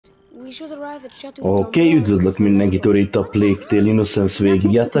Oké, üdvözlök mindenkit itt a Plague Tale Innocence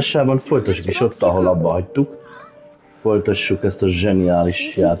végigjátszásában. Folytassuk is ott, ahol abba hagytuk. Folytassuk ezt a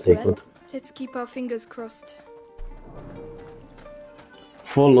zseniális játékot.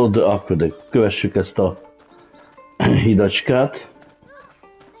 Follow the aqueduct. Kövessük ezt a hidacskát.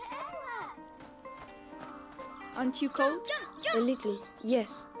 Aren't you cold? A little, yes.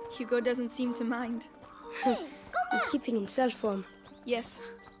 Hugo doesn't seem to mind. He's keeping himself warm. Yes,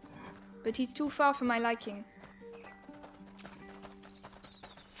 but he's too far for my liking.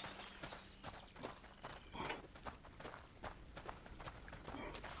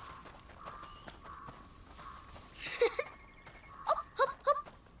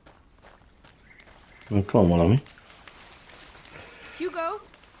 Itt van valami. Hugo,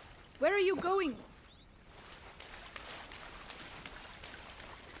 where are you going?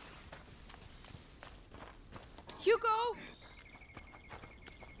 Hugo!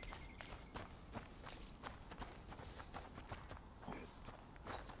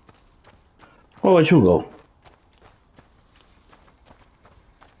 Hol vagy, Hugo?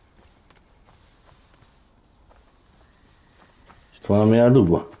 Itt valami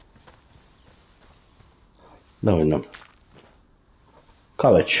eldugva? Dehogy nem.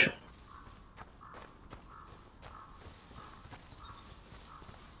 Kavecs.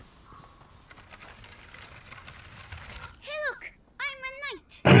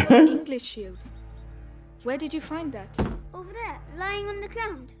 English shield. Where did you find that? Over there, lying on the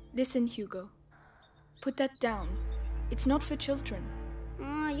ground. Listen, Hugo. Put that down. It's not for children.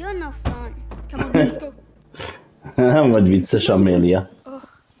 Oh, you're no fun. Come on, let's go. Nem vagy vicces, Amelia. Oh,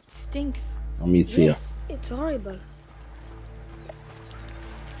 it stinks. Amicia. Yes, it's horrible.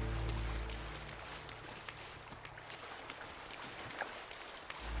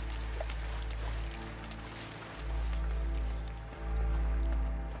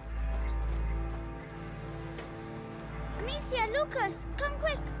 Amicia, Lucas, come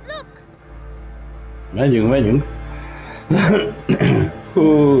quick, look. Megyünk, megyünk. Hú,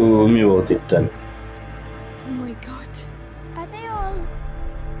 mi volt itten? Oh my god. Are they all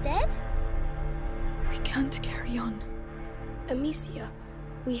dead? We can't carry on. Amicia,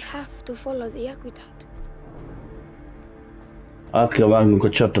 we have to follow the aqueduct. Át kell vágnunk a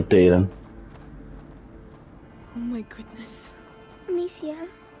csatatéren. Oh my goodness. Amicia,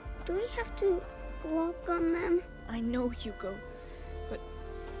 do we have to walk on them? I know, Hugo, but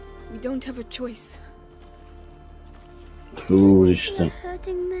we don't have a choice. Úristen. We're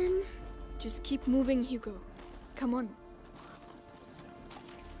hurting them. Just keep moving, Hugo. Come on.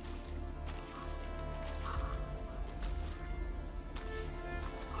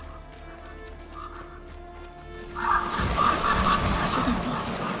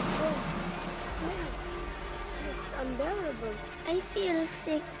 It's unbearable. I feel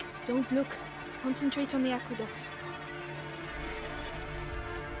sick. Don't look. Concentrate on the aqueduct.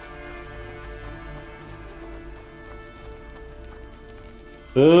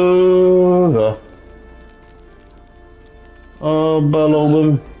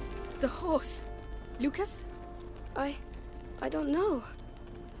 Belőlem. The horse. Lucas? I don't know.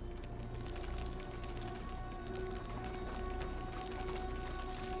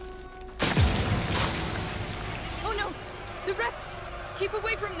 Oh no! The rats! Keep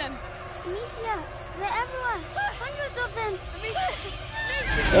away from them! Amicia, they're everywhere. Hundreds of them.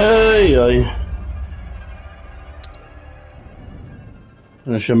 Ajjaj.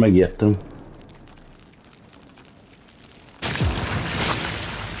 Én sem megijedtem.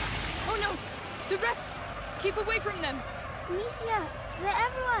 Oh no! The rats! Keep away from them! Amicia, they're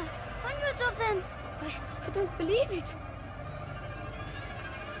everywhere. Hundreds of them. I don't believe it.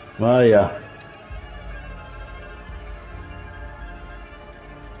 Várjál.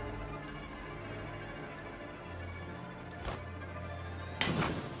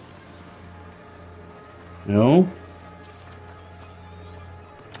 Jó.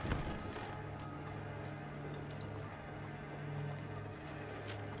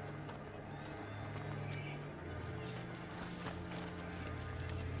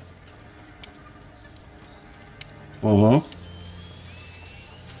 Aha.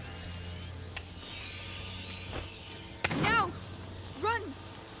 Now! Run!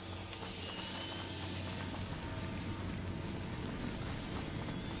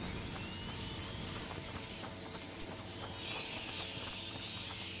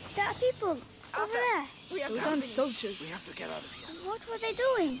 There are people over there. Those aren't soldiers. What were they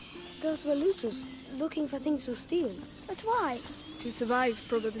doing? Those were looters looking for things to steal. But why? To survive,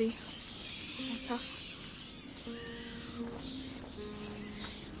 probably. Like us.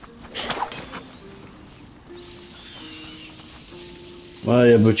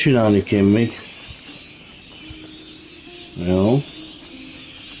 Várj, ebből csinálni kéne még. Jó.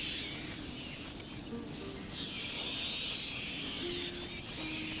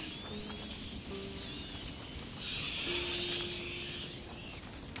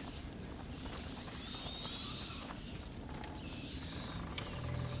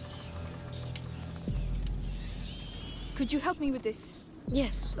 Could you help me with this?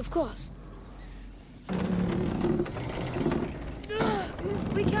 Yes, of course.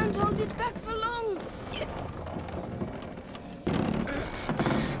 We can't hold it back for long.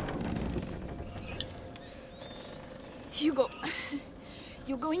 Hugo,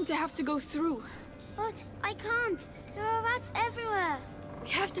 you're going to have to go through. But I can't. There are rats everywhere. We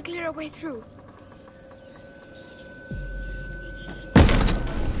have to clear a way through.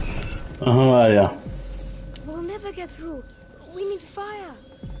 Aha, várjál. We'll never get through. We need fire.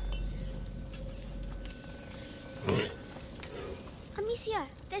 Amicia,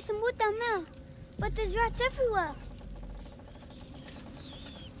 there's some wood down there. But there's rats everywhere.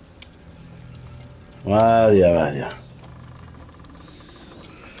 Várjál, várjál.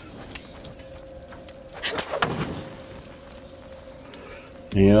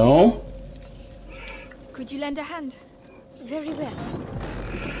 Jó. Could you lend a hand? Very well.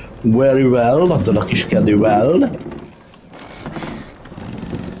 Very well, adod a kis kedővel.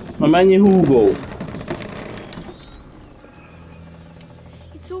 Na mennyi Hugo?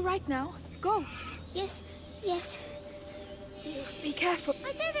 It's all right now. Go. Yes, yes. Be careful.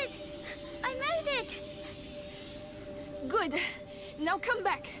 I did it! I made it! Good. Now come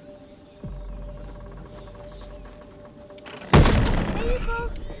back. There you go.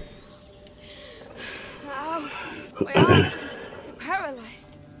 Ow. My arms. They're paralyzed.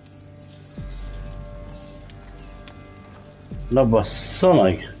 Na bassza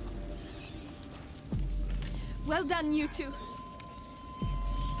meg. Well done, you two.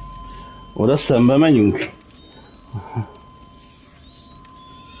 Oda szembe menjünk.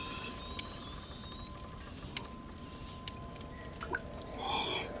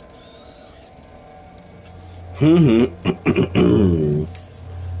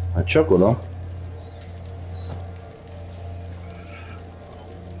 Hát csak oda.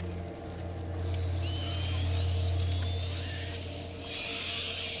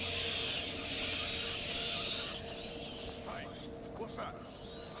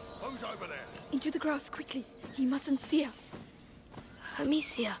 Into the grass, quickly. He mustn't see us.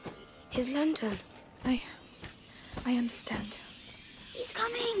 Amicia, his lantern. I understand. He's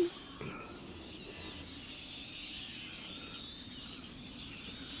coming.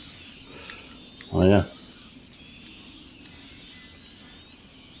 Oh yeah.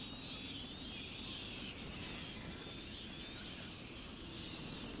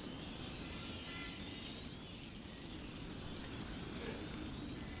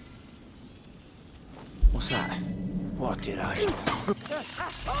 What's that? What did I...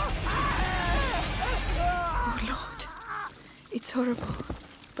 Oh, Lord. It's horrible.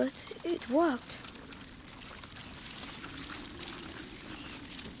 But it worked.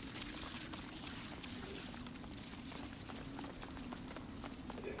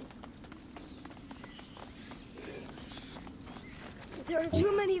 There are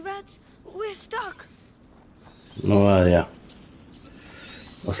too many rats. We're stuck. Na várjál.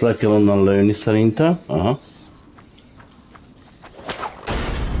 Azt le kell onnan lőni szerintem. Aha.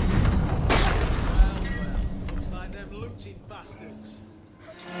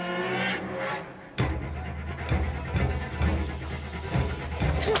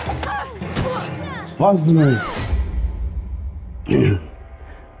 Bazd meg!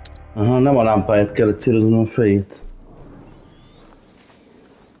 Aha, nem a lámpáját kellett céloznom a fejét.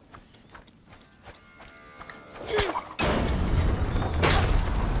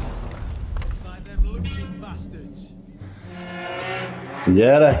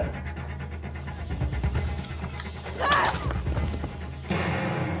 Gyere!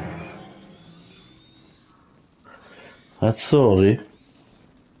 Hát sorry.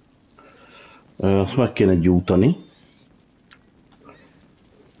 Azt meg kéne gyújtani.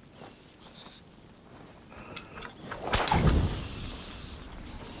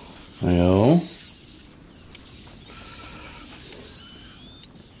 Jó.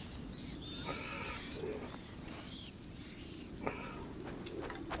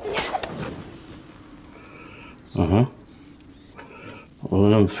 Aha.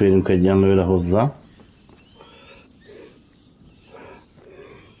 Nem férünk egyenlőre hozzá.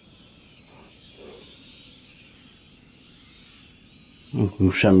 Nem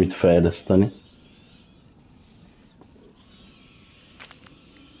tudunk semmit fejleszteni.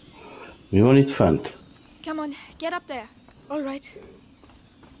 Mi van itt fent? Come on, get up there. All right.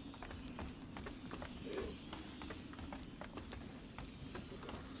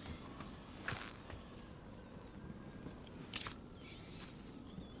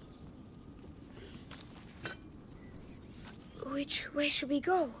 Which way should we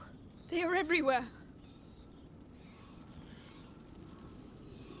go? They are everywhere.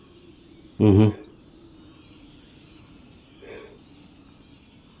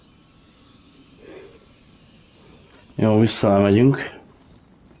 Jó, visszamegyünk.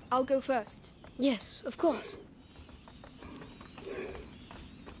 I'll go first. Yes, of course.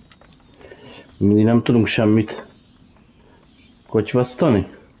 Mi nem tudunk semmit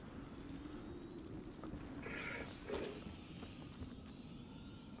kotyvasztani?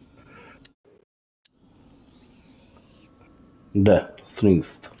 De,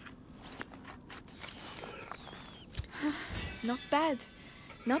 strings-t. Not bad.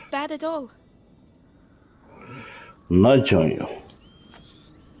 Not bad at all. Nagyon jó.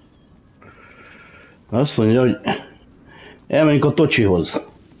 Azt mondja, hogy elmenjünk a tocsihoz.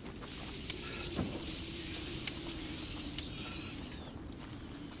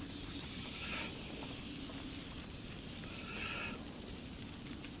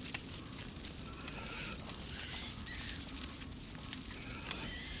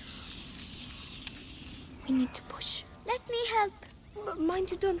 We need to push. Let me help. Mind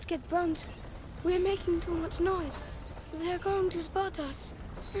you don't get burnt. We're making too much noise. They're going to spot us.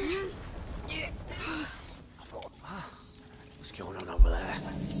 What's going on over there?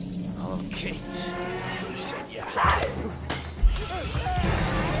 Oh, kids. Who sent ya?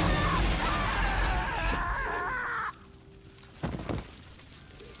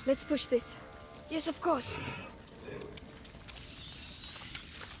 Let's push this. Yes, of course.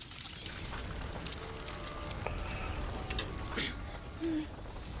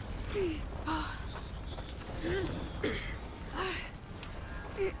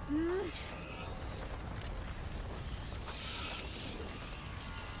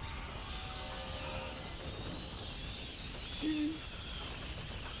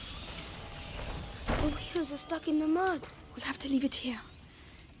 The wheels are stuck in the mud. We'll have to leave it here.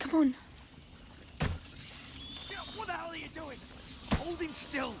 Come on. What the hell are you doing? Hold him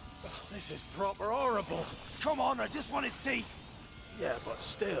still. This is proper horrible. Come on, I just want his teeth. Yeah, but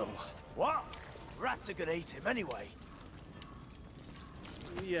still. What? Rats are gonna eat him anyway.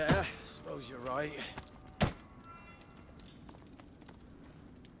 Yeah, suppose you're right.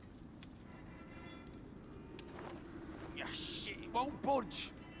 Yeah, shit, he won't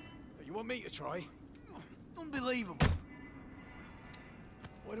budge. You want me to try? Unbelievable.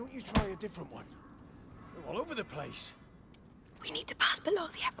 Why don't you try a different one? They're all over the place. We need to pass below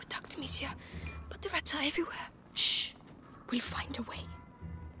the aqueduct, monsieur. But the rats are everywhere. Shh. We'll find a way.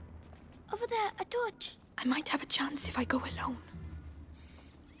 Over there, a torch. I might have a chance if I go alone.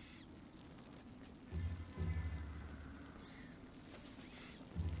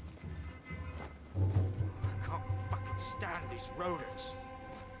 I can't fucking stand these rodents.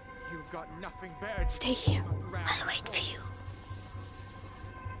 You've got nothing better to Stay here. I'll wait for you.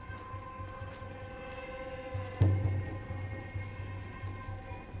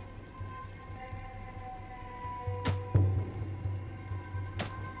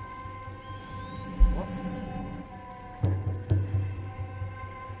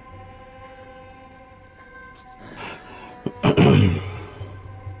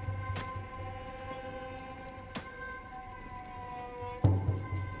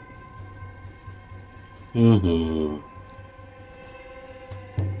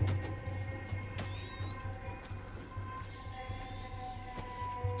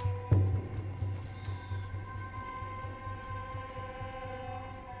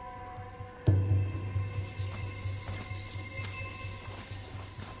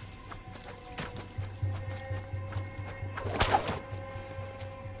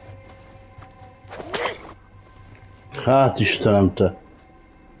 Hát Istenem, te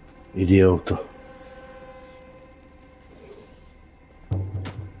idióta.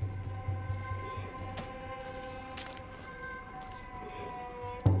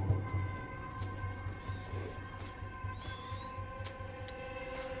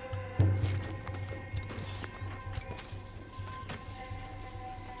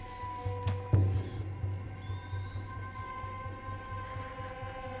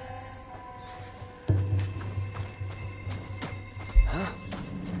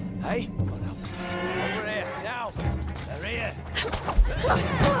 Hey? Over here, now! They're here!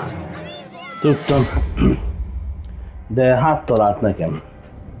 Tudtam. De hát talált nekem.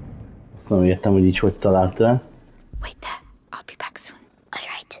 Azt nem értem, hogy így hogy talált el. Wait there. I'll be back soon. All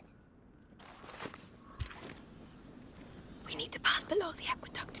right. We need to pass below the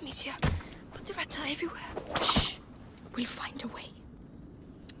aqueduct, monsieur. But the rats are everywhere. Shh. We'll find a way.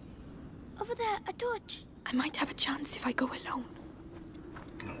 Over there, a torch. I might have a chance if I go alone.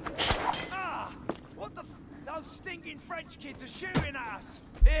 Ah! What the... Those stinking French kids are shooting at us.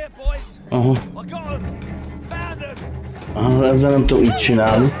 Here, boys. Aha. I got them. Found them. Ezzel nem tudom így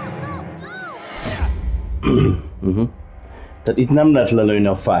csinálni. Tehát itt nem lehet lelőni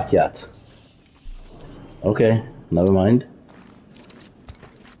a fákját. Okay, never mind.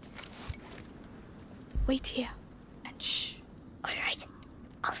 Wait here. And shh. All right.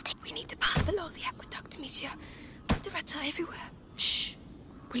 I'll stay. We need to pass below the aqueduct, monsieur. The rats are everywhere. Shh.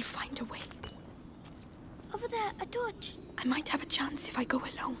 We'll find a way. Over there, a torch. I might have a chance if I go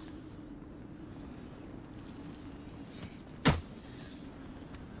alone.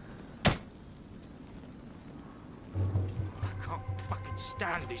 I can't fucking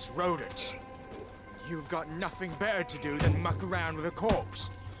stand these rodents. You've got nothing better to do than muck around with a corpse.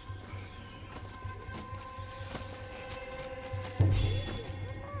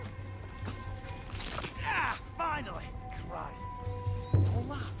 Ah, finally. Christ. All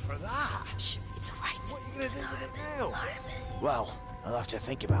that for that. Shh. It's all right. What are you gonna do with it now? Well, I'll have to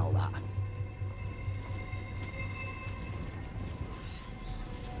think about that.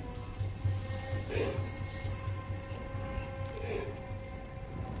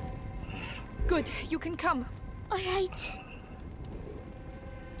 Good. You can come. All right.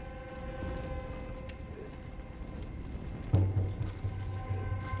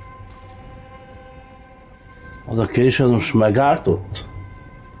 Az a kérdés, az most megállt ott?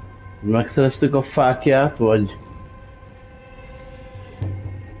 Megszereztük a fákját, vagy...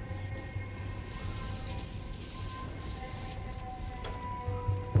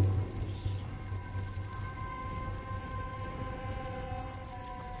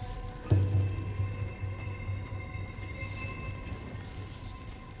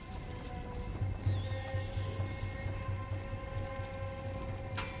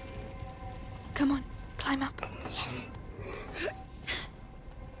 Come on. Climb up. Yes.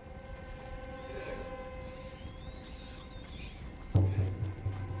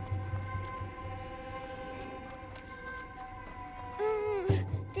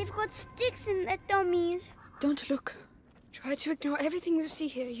 They've got sticks in their dummies. Don't look. Try to ignore everything you see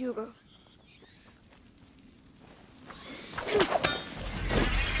here, Hugo.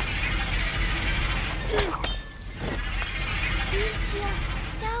 Alicia,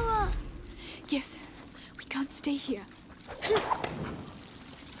 tower. Yes. We can't stay here.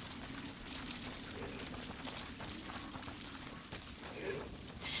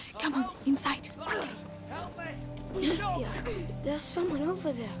 Come on. Inside. Quickly. Help me! Alicia, there's someone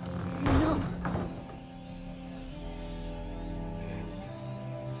over there. No.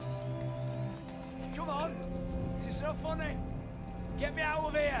 Come on! Is it so funny? Get me out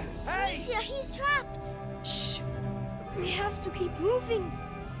of here! Hey! Alicia, he's trapped. Shh. We have to keep moving.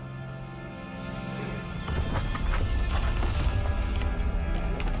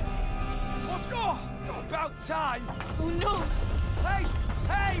 Oh, about time! Oh no. Hey!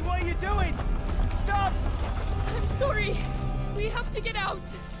 Hey! What are you doing? Stop! I'm sorry. We have to get out.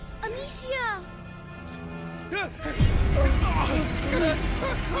 Alicia.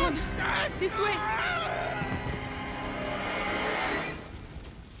 Come on. This way.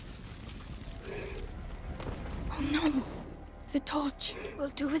 Oh no. The torch. We'll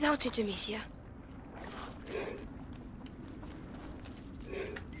do without it, Amicia.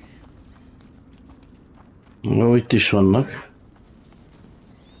 Jó, itt is vannak.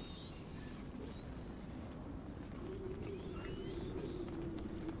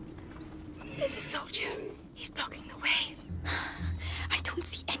 There's a soldier. He's blocking the way. I don't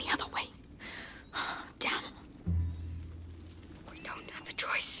see any other way. Damn. We don't have a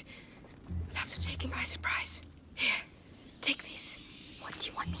choice. We'll have to take him by surprise. Here, take this. What do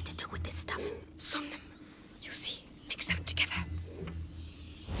you want me to do with this stuff? Somnum. You see, mix them together.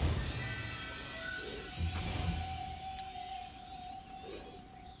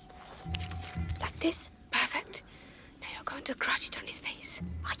 Like this? Perfect. Now you're going to crush it on his face.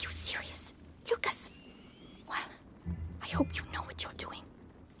 Are you serious? Lucas? Well, I hope you know what you're doing.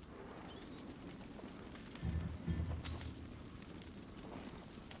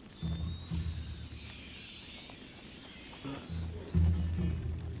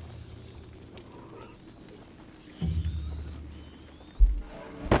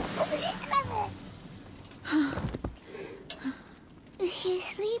 Is he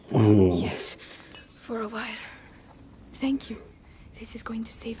asleep? Yes, for a while. Thank you. This is going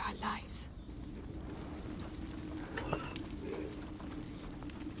to save our lives.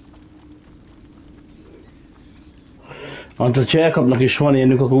 Hát, ha elkapnak és van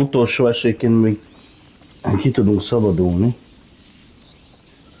ilyenük, akkor utolsó esélyként még ki tudunk szabadulni.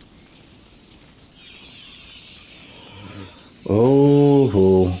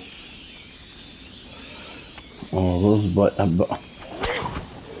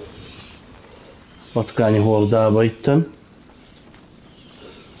 patkányi hordába itten.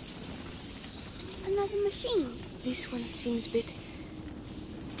 Another machine. This one seems a bit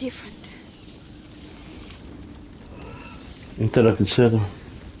different. Interaktív szerve.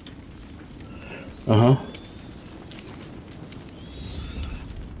 Aha.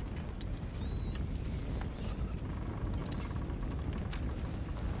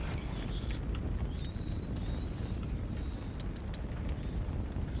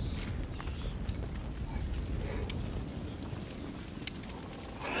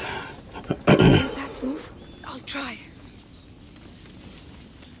 Will that move? I'll try.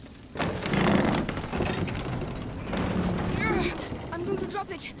 I'm going to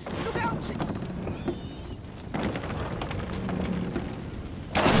drop it. Look out!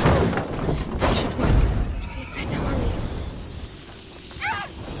 That should work. We'd better hurry.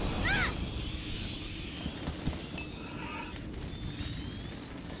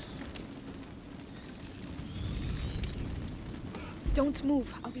 Don't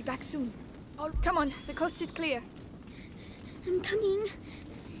move. I'll be back soon. Come on, the coast is clear. I'm coming.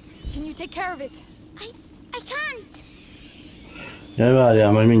 Can you take care of it? I can't. Jaj,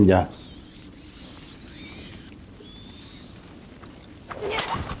 várjál, majd mindjárt.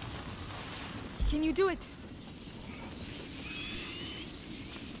 Can you do it?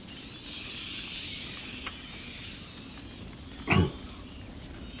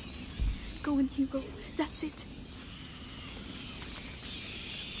 Go on, Hugo. That's it.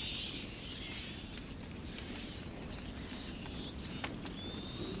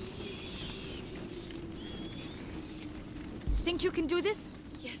 Think you can do this?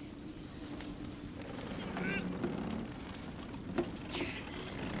 Yes.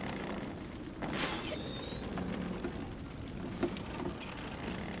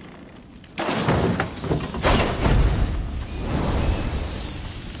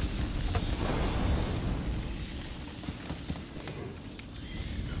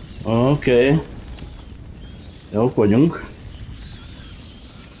 Oké. Jók vagyunk.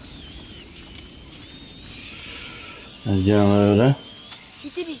 Egyenlőre.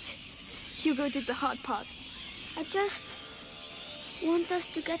 You did it. Hugo did the hard part. I just want us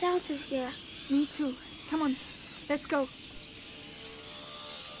to get out of here. Me too. Come on, let's go.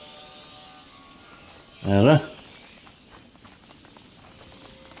 Erre.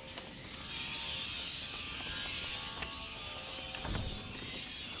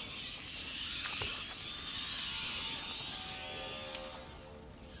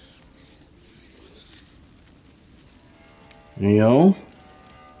 Jó.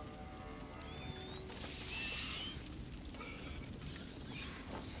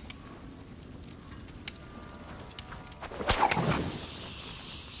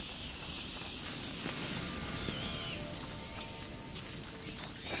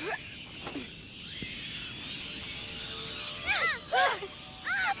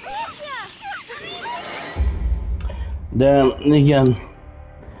 De igen,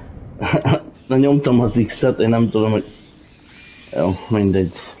 nyomtam az X-et, én nem tudom, hogy... Jó,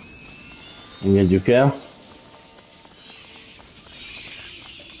 mindegy. Engedjük el.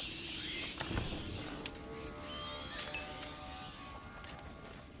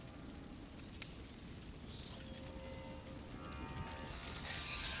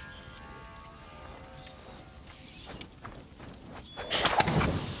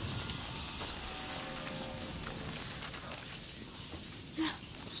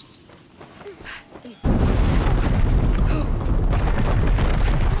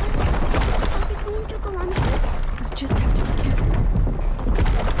 Are we going to go under it? You just have to be careful.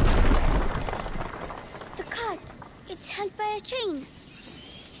 The cart. It's held by a chain.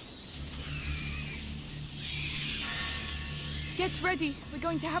 Get ready. We're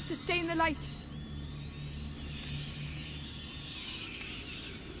going to have to stay in the light.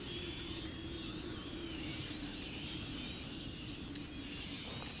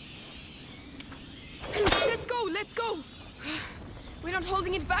 Let's go, let's go. We're not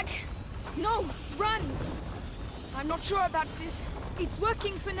holding it back. No, run. I'm not sure about this. It's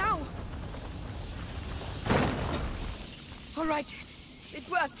working for now. All right, it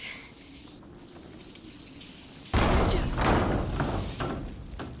worked.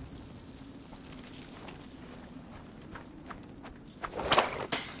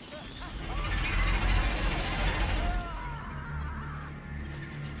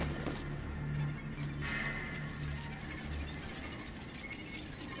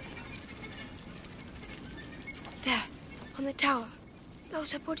 There, on the tower.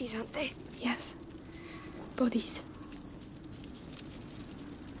 Those are bodies, aren't they? Yes. Bodies.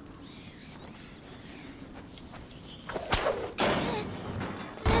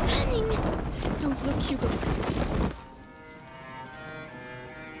 They're panning. Don't look, Hugo.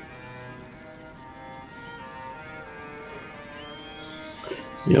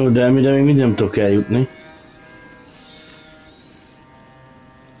 Jó, de elmére még nem tudok eljutni.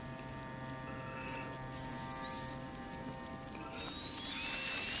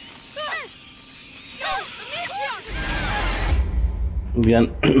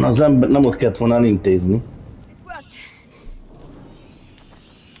 Igen, az ember nem ott kellett volna elintézni.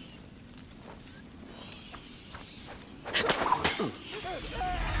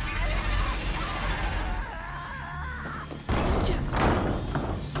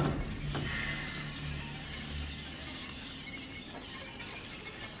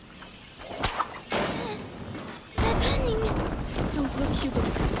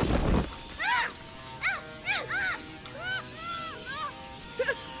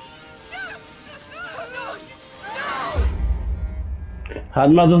 Hát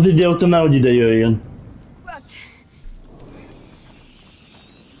már az idióta nehogy ide jöjjön.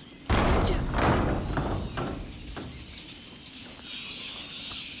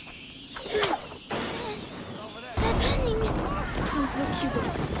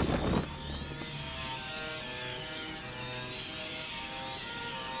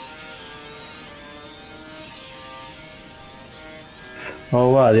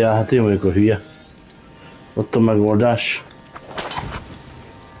 Ó, várjál, hát én vagyok a hülye. Ott a megoldás.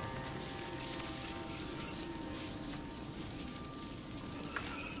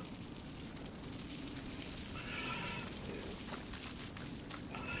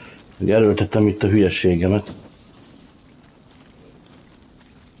 Erőltetem itt a hülyeségemet.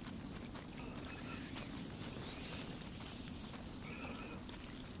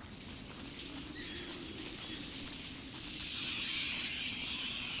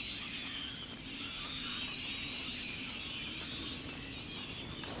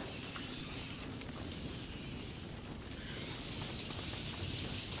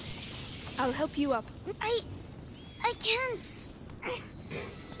 I'll help you up. I can't.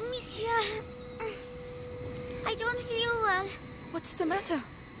 Monsieur, I don't feel well. What's the matter?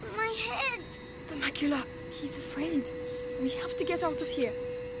 My head. The macula. He's afraid. We have to get out of here.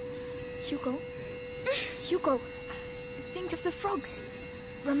 Hugo? Hugo, think of the frogs.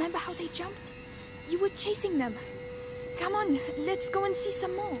 Remember how they jumped? You were chasing them. Come on, let's go and see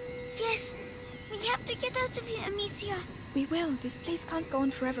some more. Yes, we have to get out of here, Amicia. We will. This place can't go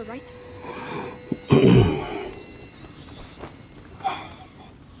on forever, right?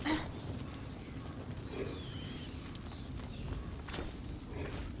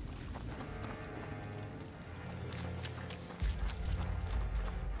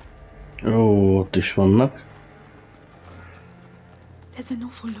 Ó, ott is vannak. There's an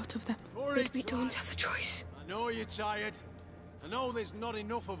awful lot of them. But we don't have a choice. I know you're tired. I know there's not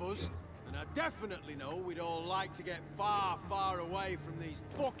enough of us. And I definitely know we'd all like to get far, far away from these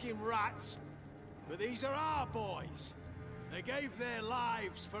fucking rats. But these are our boys. They gave their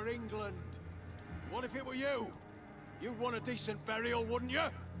lives for England. What if it were you? You'd want a decent burial, wouldn't you?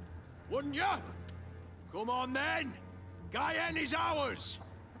 Wouldn't you? Come on then. Guyenne is ours.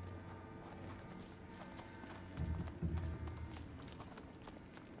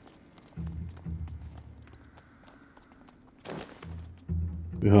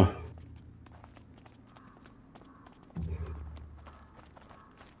 Ja.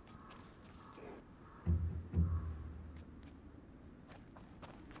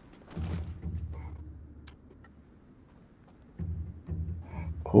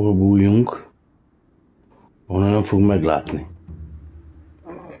 Hol bújjunk? Onnan nem fog meglátni.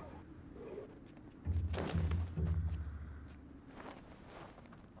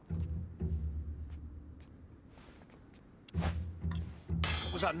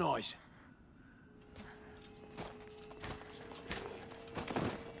 What was that noise?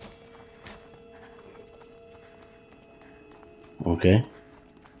 Okay.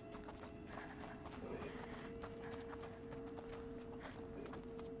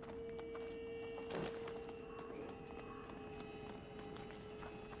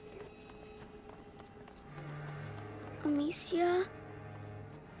 Amicia,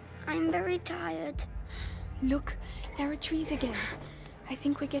 I'm very tired. Look, there are trees again. I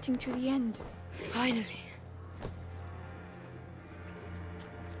think we're getting to the end. Finally.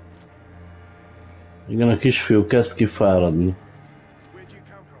 Igen, a kisfiú kezd kifáradni. Where'd you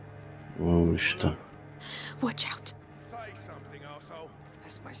come from? Ó, Isten. Watch out. Say something, arsehole.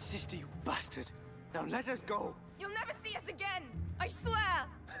 That's my sister, you bastard. Now let us go. You'll never see us again. I swear.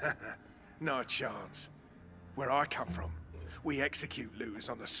 No chance. Where I come from, we execute looters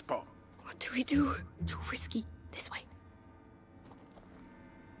on the spot. What do we do? Too risky. This way.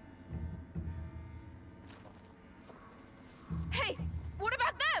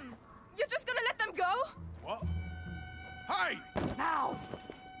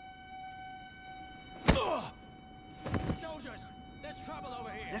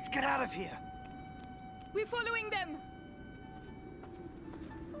 Let's get out of here. We're following them.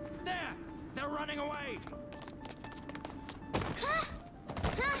 There! They're running away!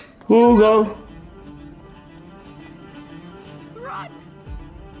 Hugo! Run!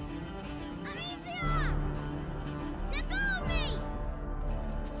 Amicia! Let go of me!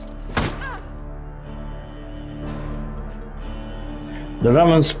 The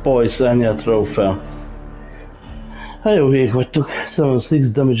Ramen Spoils Anya Trophy. Hát jó híg vagytok. 7-6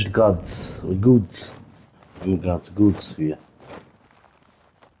 damaged gods. Vagy goods. Nem gods, goods, hülye.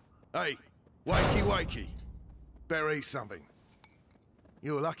 Hey, wakey wakey. Better eat something.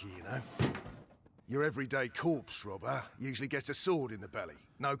 You're lucky, you know. Your everyday corpse robber usually gets a sword in the belly.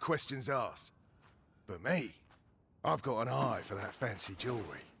 No questions asked. But me, I've got an eye for that fancy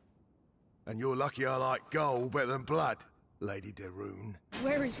jewellery. And you're lucky I like gold better than blood, Lady de Rune.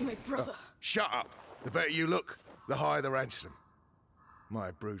 Where is my brother? Shut up! The better you look, the higher the ransom. Might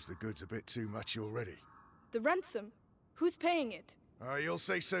have bruised the goods a bit too much already. The ransom? Who's paying it? Oh, you'll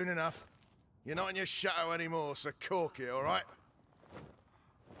see soon enough. You're not in your shadow anymore, so cork it, all right?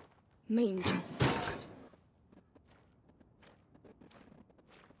 Mangy.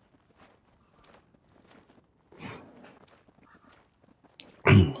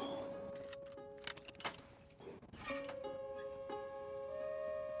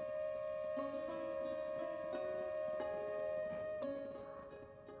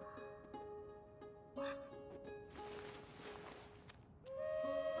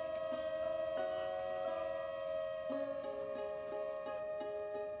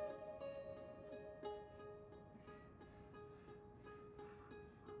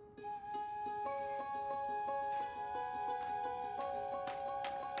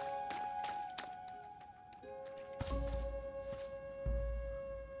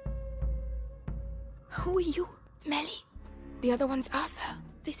 Who are you? Melly. The other one's Arthur.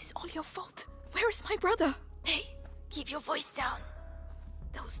 This is all your fault. Where is my brother? Hey, keep your voice down.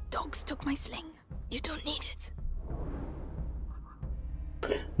 Those dogs took my sling. You don't need it.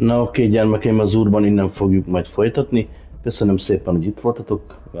 Na oké, gyermekeim, az úrban innen fogjuk majd folytatni. Köszönöm szépen, hogy itt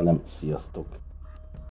voltatok velem. Sziasztok!